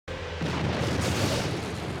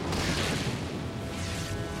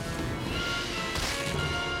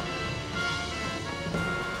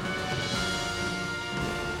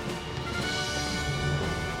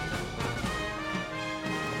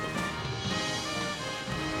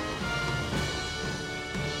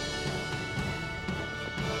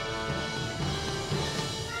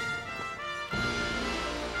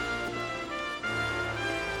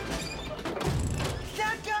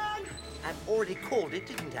already called it,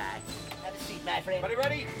 didn't I? Have a seat, my friend. Everybody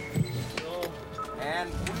ready?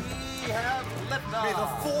 And we have liftoff. May the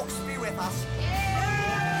forks be with us.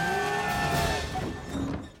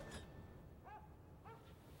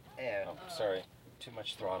 Oh, sorry. Too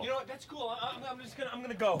much throttle. You know what? That's cool. I'm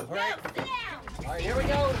gonna go. All right. Sit down. All right, here we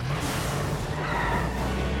go.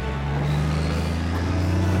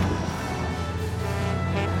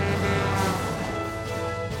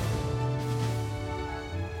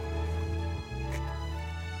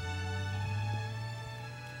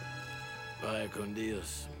 Vaya con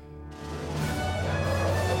Dios.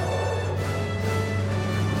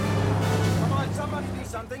 Come on, somebody do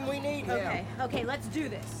something. We need him. Okay, let's do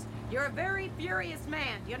this. You're a very furious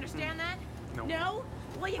man. Do you understand that? No. No?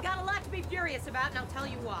 Well, you got a lot to be furious about, and I'll tell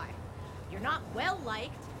you why. You're not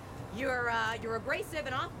well-liked. You're abrasive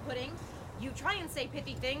and off-putting. You try and say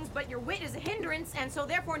pithy things, but your wit is a hindrance, and so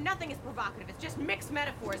therefore nothing is provocative. It's just mixed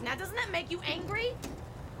metaphors. Now, doesn't that make you angry?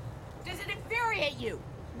 Does it infuriate you?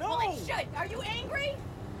 No! Well, it should. Are you angry?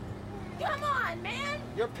 Come on, man!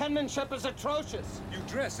 Your penmanship is atrocious. You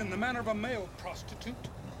dress in the manner of a male prostitute.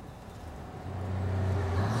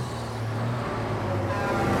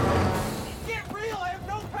 Get real! I have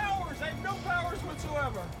no powers! I have no powers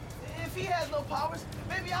whatsoever! If he has no powers,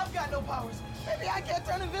 maybe I've got no powers. Maybe I can't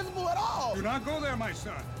turn invisible at all. Do not go there, my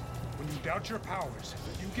son. When you doubt your powers,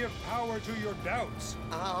 you give power to your doubts.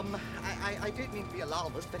 I don't mean to be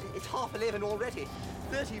alarmist, but it's 11:30 already.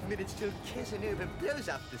 30 minutes till Casanova blows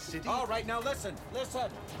up the city. All right, now listen.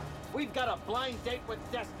 We've got a blind date with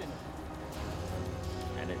Destiny.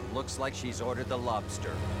 And it looks like she's ordered the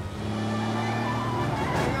lobster.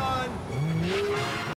 Hang on.